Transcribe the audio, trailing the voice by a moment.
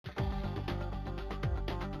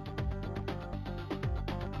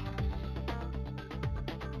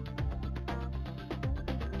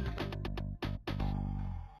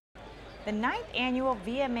The 9th annual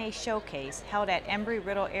VMA Showcase, held at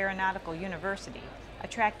Embry-Riddle Aeronautical University,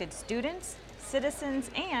 attracted students,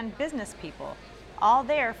 citizens, and business people, all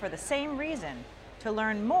there for the same reason: to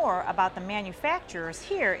learn more about the manufacturers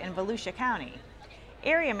here in Volusia County.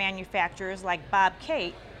 Area manufacturers like Bob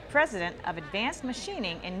Cate, president of Advanced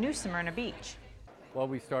Machining in New Smyrna Beach. Well,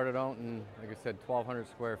 we started out in, like I said, 1,200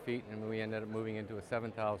 square feet, and we ended up moving into a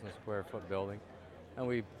 7,000 square foot building, and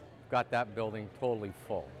we got that building totally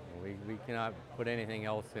full. We cannot put anything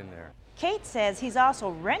else in there. Cate says he's also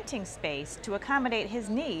renting space to accommodate his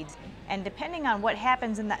needs, and depending on what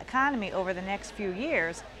happens in the economy over the next few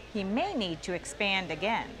years, he may need to expand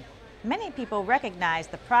again. Many people recognize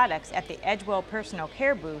the products at the Edgewell Personal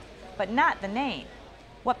Care booth, but not the name.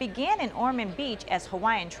 What began in Ormond Beach as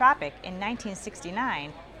Hawaiian Tropic in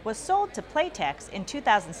 1969 was sold to Playtex in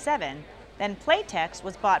 2007, then Playtex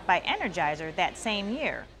was bought by Energizer that same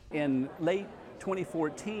year. In late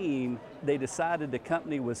 2014, they decided the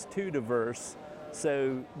company was too diverse,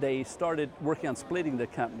 so they started working on splitting the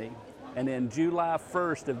company. And then July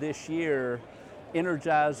 1st of this year,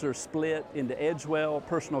 Energizer split into Edgewell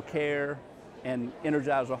Personal Care and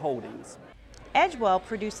Energizer Holdings. Edgewell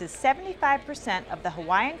produces 75% of the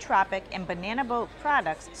Hawaiian Tropic and Banana Boat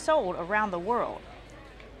products sold around the world.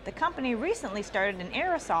 The company recently started an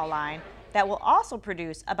aerosol line that will also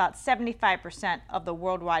produce about 75% of the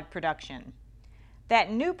worldwide production. That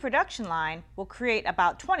new production line will create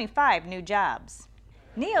about 25 new jobs.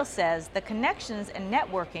 Neil says the connections and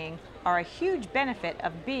networking are a huge benefit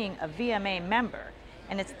of being a VMA member,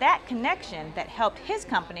 and it's that connection that helped his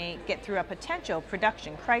company get through a potential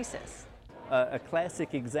production crisis. A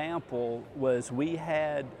classic example was we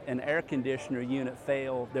had an air conditioner unit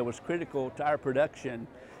fail that was critical to our production,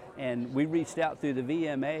 and we reached out through the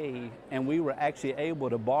VMA, and we were actually able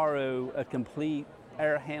to borrow a complete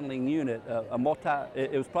air handling unit,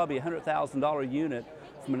 it was probably a $100,000 unit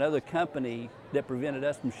from another company that prevented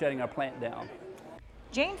us from shutting our plant down.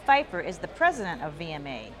 Jane Pfeiffer is the president of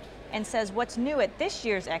VMA and says what's new at this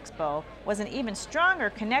year's expo was an even stronger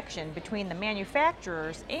connection between the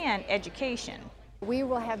manufacturers and education. We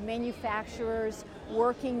will have manufacturers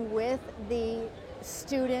working with the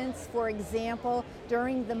students. For example,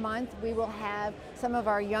 during the month we will have some of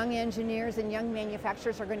our young engineers and young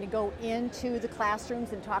manufacturers are going to go into the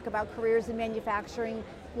classrooms and talk about careers in manufacturing,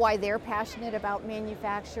 why they're passionate about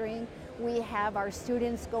manufacturing. We have our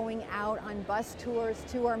students going out on bus tours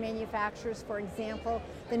to our manufacturers. For example,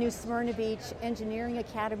 the New Smyrna Beach Engineering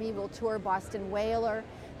Academy will tour Boston Whaler.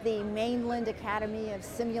 The Mainland Academy of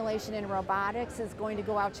Simulation and Robotics is going to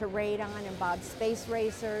go out to Radon and Bob Space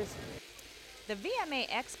Racers. The VMA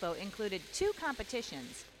Expo included 2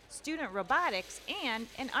 competitions, student robotics and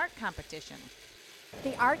an art competition.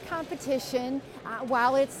 The art competition,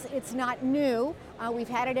 while it's not new, we've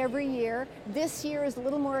had it every year. This year is a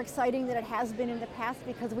little more exciting than it has been in the past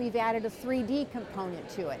because we've added a 3D component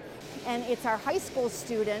to it. And it's our high school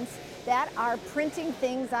students that are printing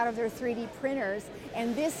things out of their 3D printers.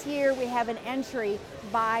 And this year we have an entry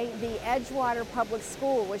by the Edgewater Public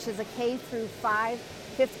School, which is a K through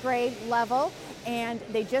 5th grade level, and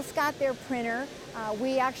they just got their printer.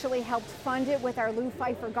 We actually helped fund it with our Lou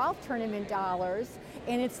Pfeiffer Golf Tournament dollars,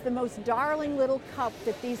 and it's the most darling little cup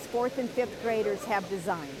that these 4th and 5th graders have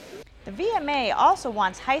designed. The VMA also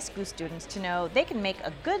wants high school students to know they can make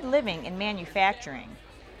a good living in manufacturing.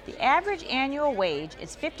 The average annual wage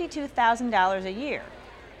is $52,000 a year,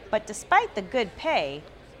 but despite the good pay,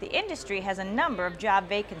 the industry has a number of job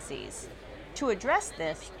vacancies. To address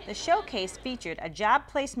this, the showcase featured a job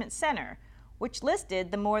placement center, which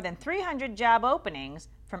listed the more than 300 job openings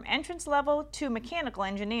from entrance level to mechanical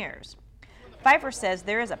engineers. Pfeiffer says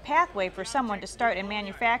there is a pathway for someone to start in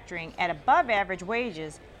manufacturing at above average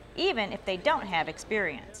wages, even if they don't have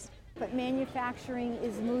experience. But manufacturing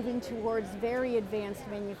is moving towards very advanced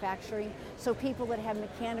manufacturing, so people that have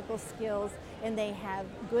mechanical skills and they have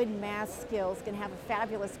good math skills can have a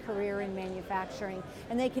fabulous career in manufacturing,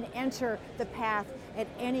 and they can enter the path at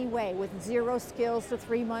any way with 0 skills to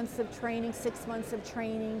 3 months of training, 6 months of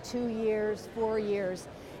training, 2 years, 4 years,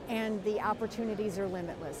 and the opportunities are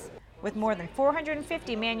limitless. With more than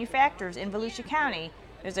 450 manufacturers in Volusia County,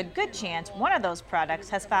 there's a good chance one of those products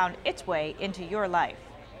has found its way into your life.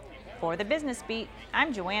 For the Business Beat,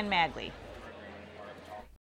 I'm Joanne Magley.